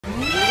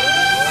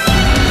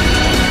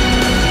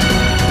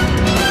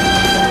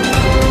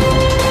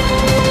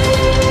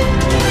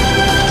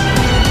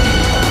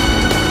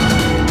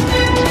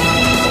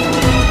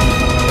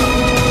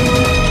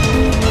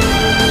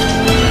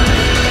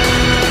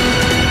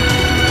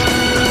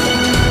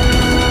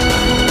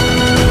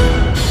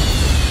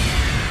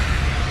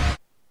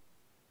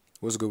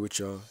What's good with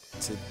y'all?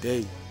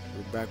 Today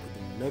we're back with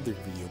another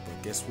video,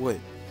 but guess what?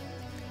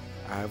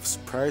 I have a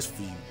surprise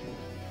for you.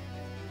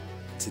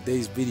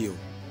 Today's video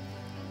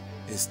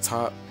is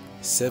top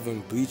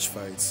 7 Bleach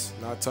fights,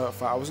 not top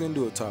 5. I was gonna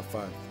do a top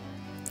 5.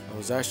 I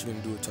was actually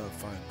gonna do a top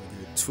 5, but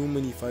there are too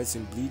many fights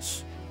in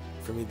Bleach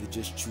for me to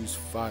just choose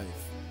 5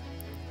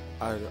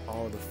 out of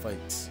all the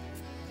fights.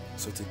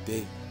 So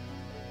today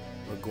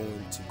we're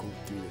going to go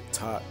through the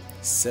top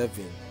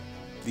 7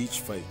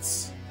 Bleach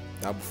fights.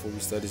 Now before we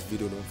start this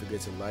video, don't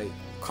forget to like,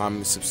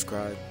 comment,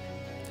 subscribe.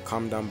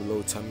 Comment down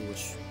below, tell me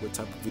what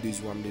type of videos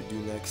you want me to do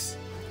next.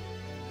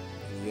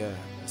 And yeah,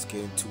 let's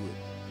get into it.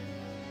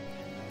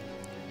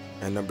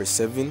 At number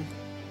 7,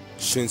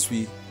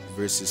 Shunsui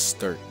versus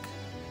Stark.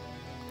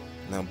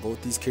 Now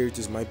both these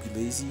characters might be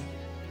lazy,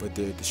 but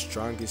they're the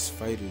strongest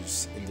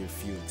fighters in their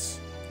fields.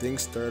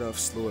 Things start off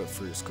slow at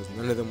first because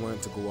none of them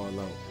wanted to go all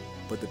out,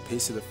 but the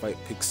pace of the fight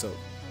picks up.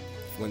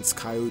 Once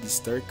Coyote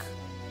Stark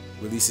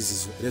releases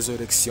his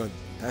Resurrection,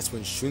 that's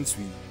when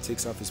Shunsui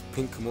takes off his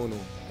pink kimono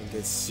and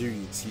gets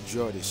serious. He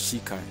draws the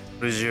Shikai.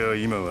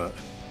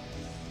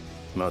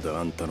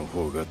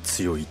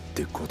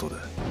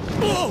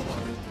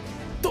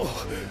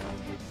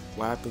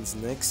 What happens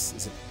next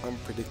is an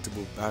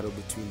unpredictable battle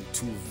between the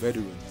two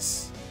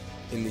veterans.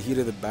 In the heat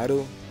of the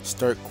battle,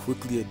 Stark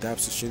quickly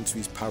adapts to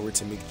Shunsui's power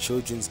to make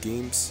children's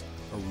games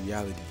a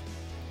reality.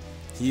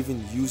 He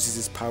even uses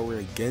his power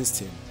against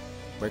him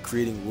by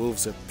creating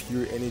wolves of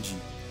pure energy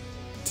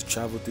to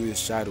travel through the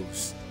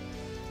shadows,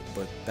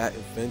 but that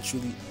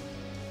eventually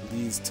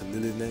leads to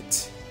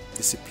Lilinet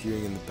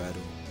disappearing in the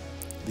battle,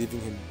 leaving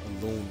him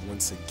alone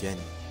once again.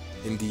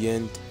 In the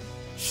end,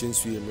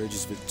 Shunsui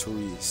emerges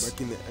victorious,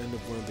 marking the end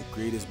of one of the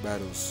greatest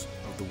battles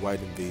of the White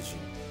Invasion.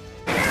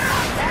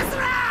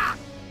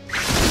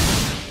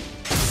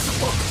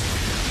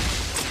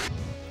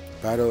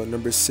 Battle at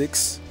number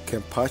 6,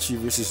 Kenpachi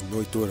vs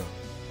Noitora.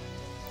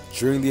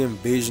 During the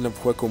invasion of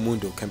Hueco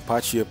Mundo,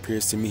 Kenpachi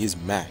appears to meet his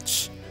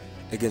match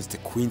against the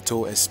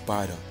Quinto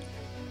Espada,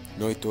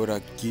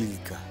 Noitora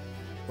Gilga.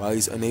 While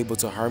he's unable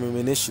to harm him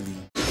initially,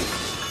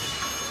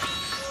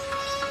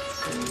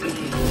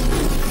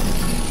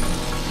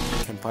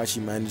 Kenpachi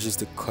manages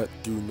to cut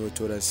through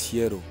Noitora's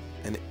hierro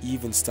and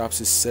even stops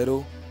his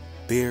Seto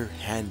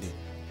bare-handed.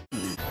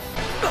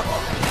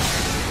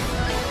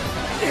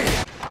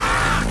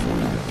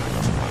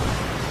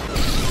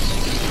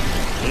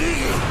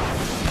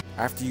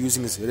 After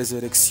using his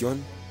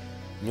Resurrection,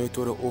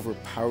 Noitora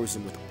overpowers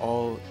him with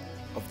all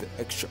of the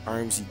extra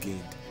arms he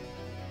gained.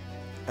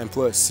 And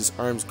plus, his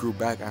arms grew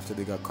back after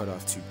they got cut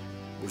off too,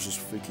 which is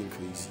freaking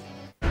crazy.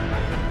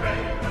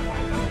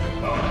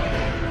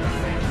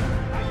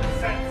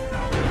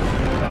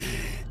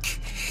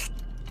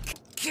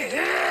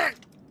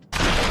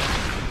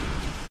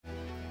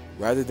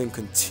 Rather than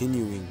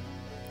continuing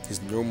his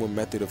normal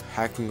method of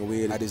hacking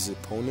away at his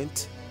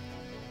opponent,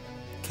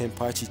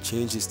 Kenpachi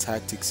changed his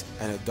tactics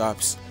and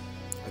adopts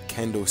a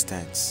kendo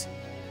stance.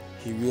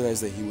 He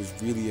realized that he was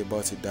really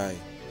about to die,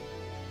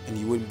 and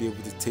he wouldn't be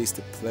able to taste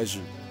the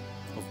pleasure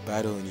of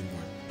battle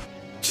anymore.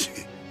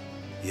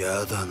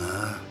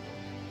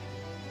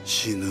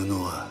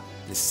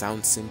 It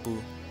sounds simple,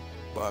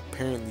 but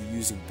apparently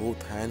using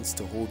both hands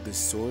to hold this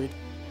sword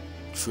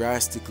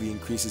drastically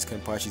increases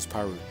Kenpachi's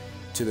power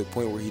to the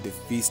point where he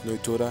defeats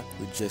Noitora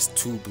with just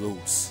 2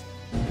 blows.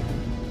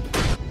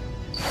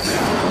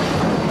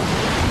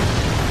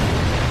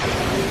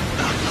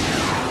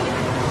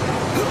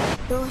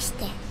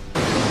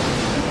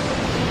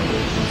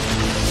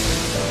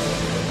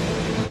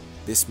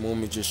 This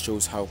moment just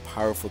shows how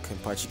powerful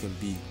Kenpachi can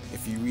be.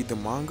 If you read the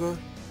manga,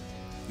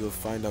 you'll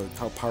find out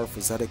how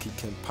powerful Zadaki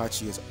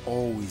Kenpachi has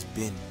always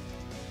been.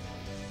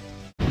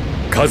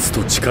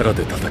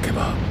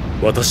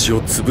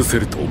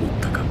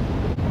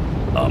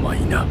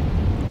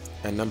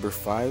 At number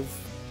 5,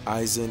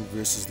 Aizen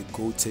versus the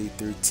Gote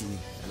 13.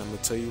 And I'm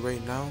gonna tell you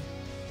right now,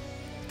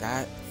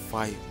 that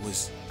fight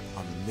was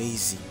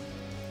amazing.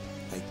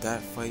 Like,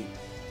 that fight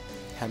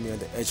had me on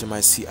the edge of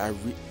my seat.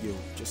 Yo,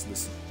 just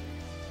listen.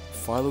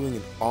 Following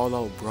an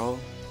all-out brawl,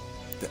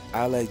 the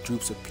allied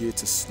groups appeared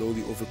to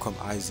slowly overcome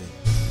Aizen.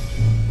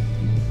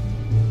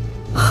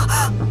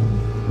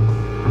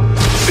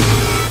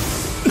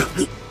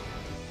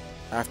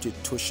 After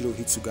Toshiro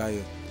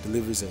Hitsugaya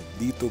delivers a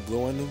lethal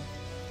blow on him,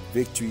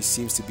 victory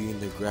seems to be in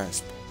their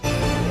grasp.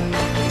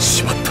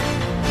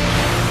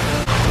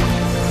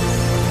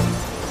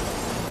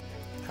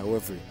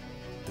 However,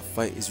 the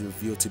fight is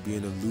revealed to be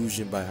an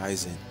illusion by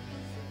Aizen.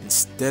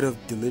 Instead of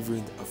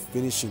delivering a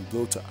finishing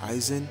blow to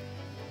Aizen,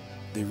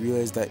 they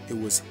realized that it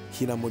was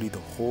Hinamori the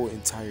whole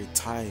entire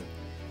time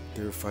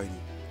they were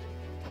fighting.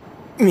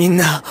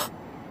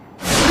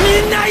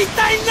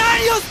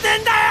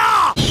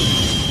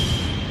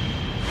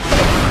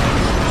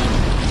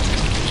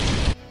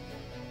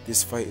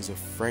 This fight is a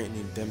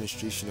frightening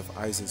demonstration of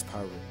Aizen's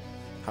power,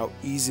 how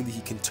easily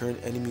he can turn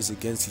enemies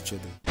against each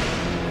other.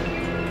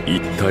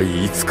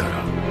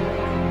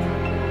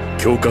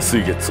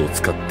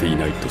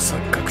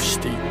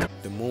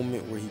 The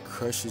moment where he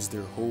crushes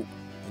their hope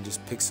and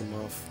just picks him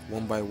off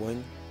one by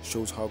one,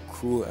 shows how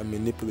cruel and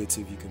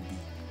manipulative he can be.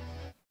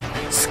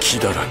 好き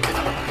だらけ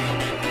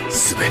だ、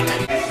すべて。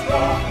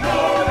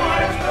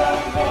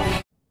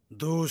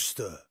どうし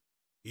た？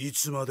い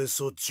つまで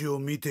そっちを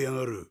見てや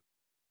がる？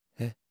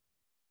え？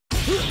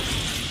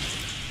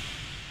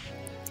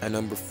 At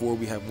number 4,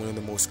 we have one of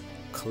the most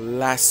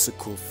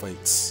classical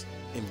fights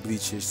in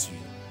Bleach history.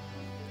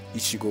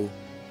 Ichigo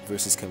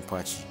versus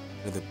Kenpachi.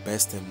 One of the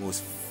best and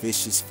most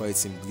vicious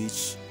fights in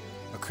Bleach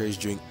occurs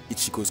during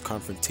Ichigo's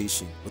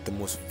confrontation with the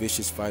most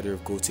vicious fighter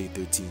of Gotei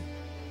 13,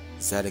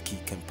 Zadaki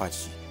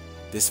Kenpachi.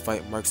 This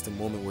fight marks the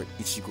moment where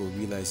Ichigo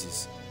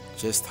realizes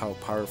just how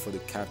powerful the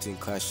Captain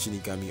class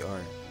Shinigami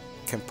are.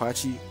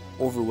 Kenpachi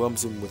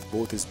overwhelms him with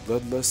both his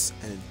bloodlust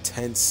and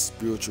intense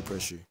spiritual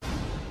pressure.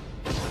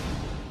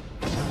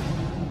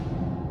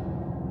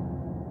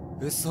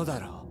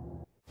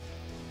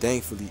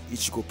 Thankfully,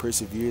 Ichigo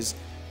perseveres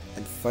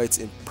and fights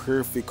in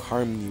perfect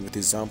harmony with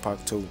his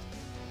Zanpakuto,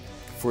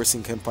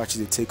 forcing Kenpachi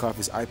to take off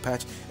his eye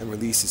patch and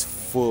release his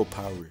full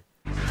power.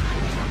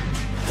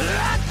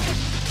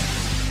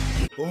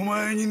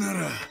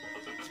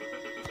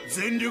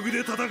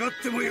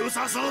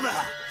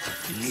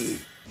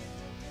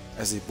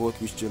 As they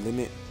both reach their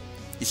limit,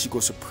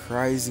 Ichigo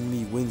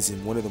surprisingly wins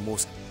in one of the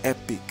most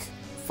epic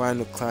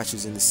final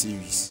clashes in the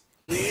series.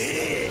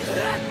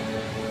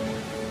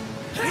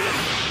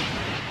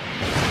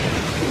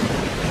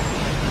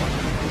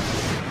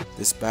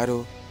 This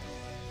battle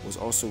was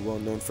also well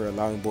known for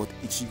allowing both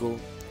Ichigo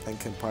and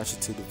Kenpachi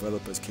to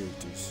develop as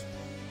characters.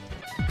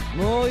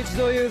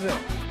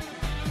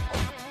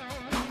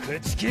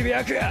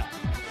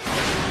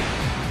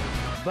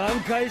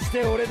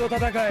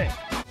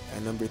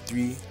 At number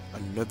 3,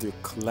 another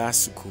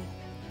classical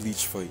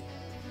Bleach fight,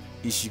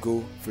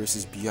 Ichigo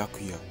versus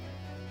Byakuya.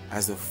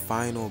 As the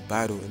final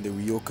battle in the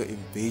Ryoka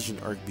invasion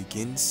arc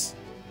begins,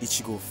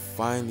 Ichigo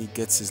finally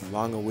gets his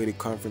long-awaited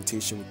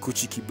confrontation with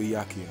Kuchiki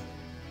Byakuya.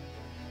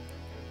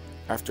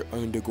 After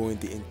undergoing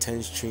the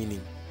intense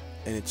training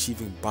and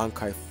achieving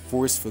Bankai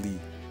forcefully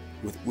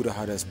with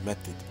Urahara's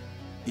method,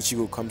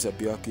 Ichigo comes at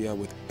Byakuya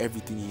with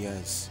everything he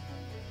has.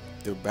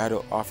 Their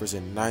battle offers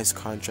a nice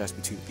contrast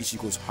between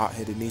Ichigo's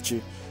hot-headed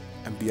nature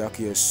and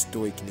Byakuya's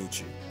stoic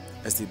nature,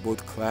 as they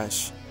both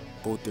clash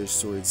both their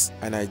swords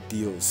and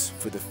ideals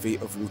for the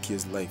fate of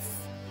Rukia's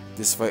life.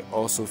 This fight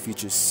also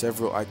features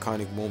several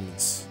iconic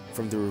moments,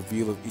 from the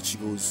reveal of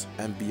Ichigo's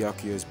and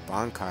Byakuya's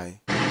Bankai,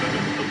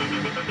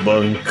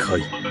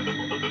 Bankai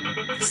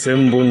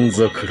Senbon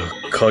Zakura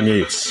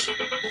Kageyoshi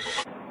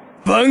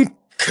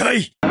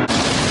Bankai,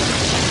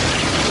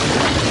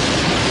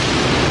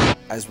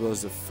 as well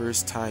as the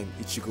first time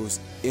Ichigo's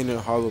inner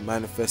hollow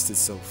manifests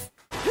itself.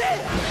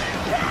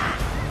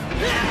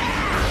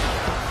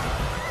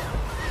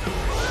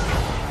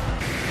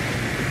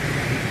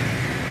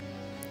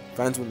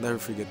 Fans will never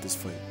forget this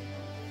fight.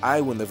 I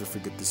will never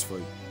forget this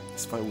fight.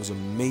 This fight was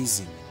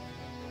amazing.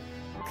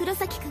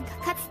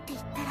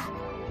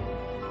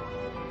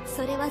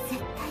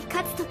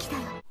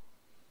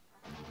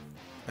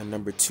 And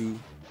number 2,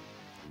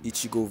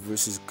 Ichigo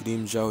versus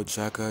Grimmjow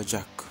Jaga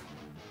Jak.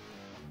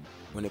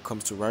 When it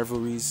comes to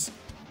rivalries,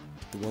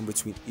 the one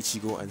between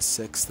Ichigo and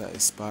Sexta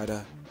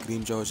Espada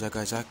Grimmjow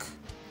Jaga Jak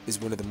is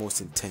one of the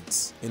most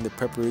intense. In the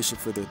preparation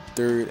for the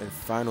third and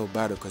final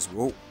battle, because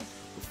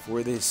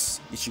before this,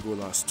 Ichigo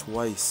lost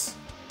twice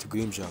to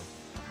Grimmjow.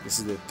 This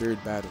is the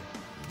third battle.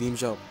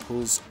 Grimmjow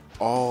pulls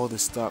all the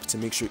stops to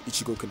make sure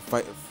Ichigo can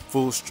fight at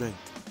full strength.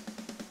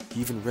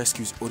 He even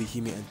rescues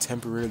Orihime and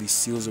temporarily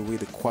seals away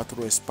the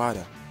Quattro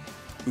Espada,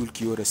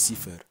 Ulquiorra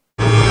Cifer.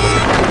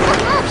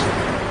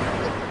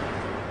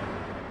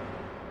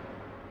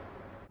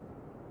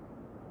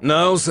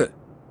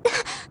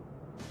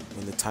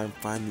 When the time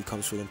finally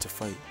comes for them to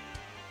fight,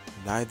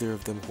 neither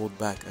of them hold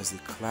back as they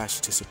clash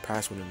to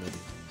surpass one another.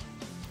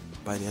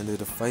 By the end of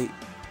the fight,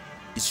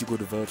 Ichigo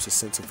develops a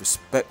sense of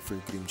respect for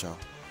Grimmjow.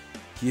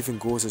 He even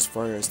goes as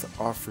far as to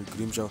offer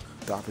Grimmjow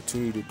the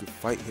opportunity to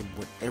fight him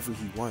whenever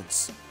he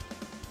wants.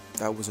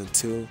 That was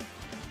until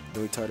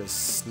Noitada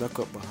snuck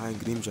up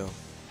behind Grimmjow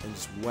and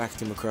just whacked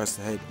him across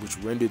the head, which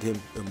rendered him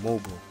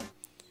immobile.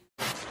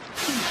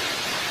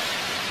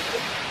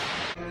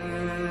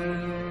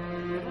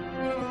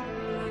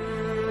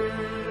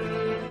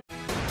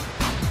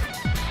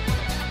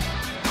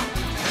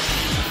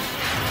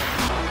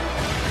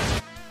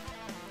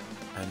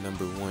 At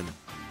number 1,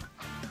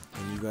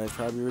 and you guys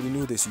probably already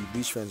knew this, you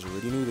Bleach fans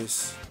already knew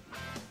this,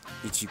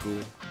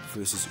 Ichigo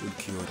versus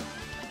Ulquiorra.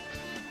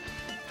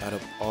 Out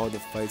of all the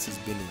fights he's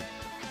been in,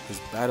 his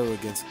battle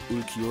against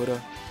Ulquiorra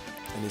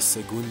and his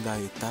Segunda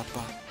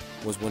Etapa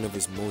was one of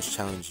his most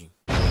challenging.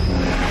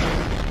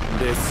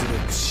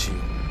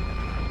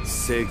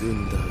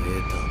 Segunda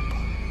Etapa.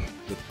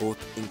 With both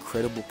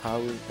incredible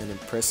power and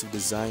impressive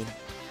design,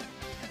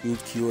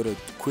 Ulquiorra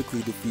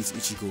quickly defeats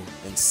Ichigo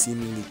and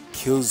seemingly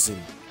kills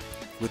him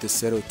with a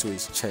Zero to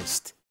his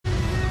chest.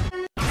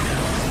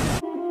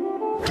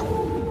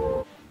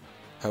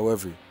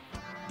 However,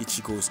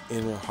 Ichigo's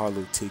inner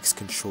hollow takes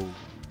control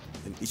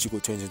and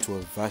Ichigo turns into a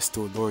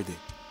Vasto Lorde.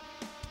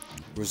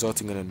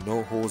 resulting in a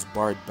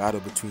no-holds-barred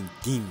battle between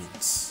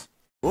demons.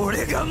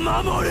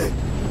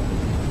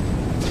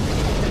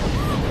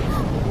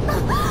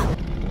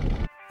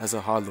 As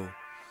a hollow,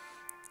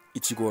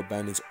 Ichigo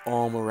abandons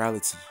all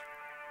morality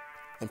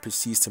and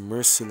proceeds to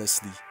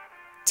mercilessly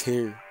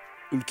tear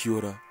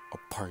Ulquiorra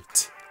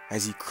apart.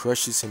 As he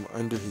crushes him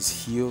under his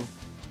heel,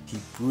 he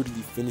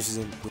brutally finishes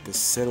him with a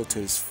settle to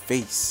his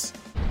face.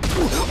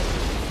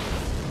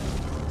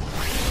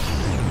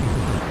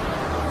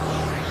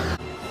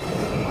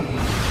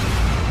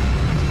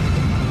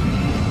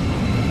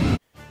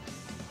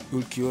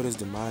 Ulquiorra's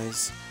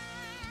demise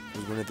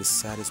was one of the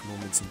saddest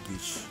moments in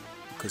Bleach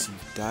because he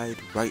died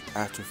right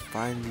after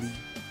finally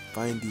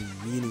finding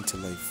meaning to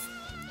life,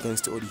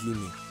 thanks to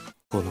Orihime.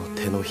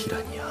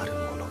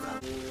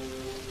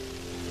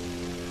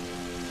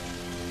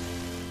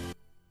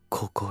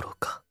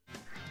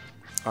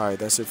 Alright,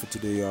 that's it for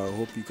today, y'all. I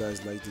hope you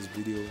guys liked this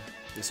video.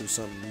 This was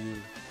something new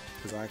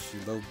because I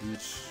actually love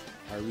Bleach.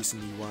 I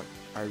recently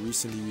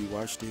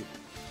rewatched it,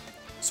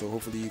 so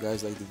hopefully you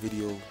guys like the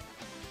video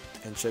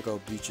and check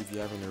out Bleach if you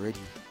haven't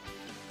already.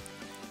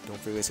 Don't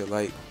forget to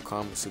like,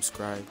 comment,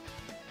 subscribe,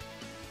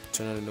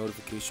 turn on the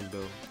notification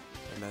bell,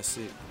 and that's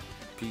it.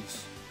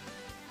 Peace.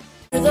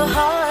 Through the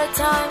hard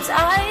times,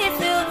 I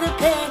feel the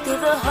pain.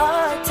 Through the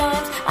hard times.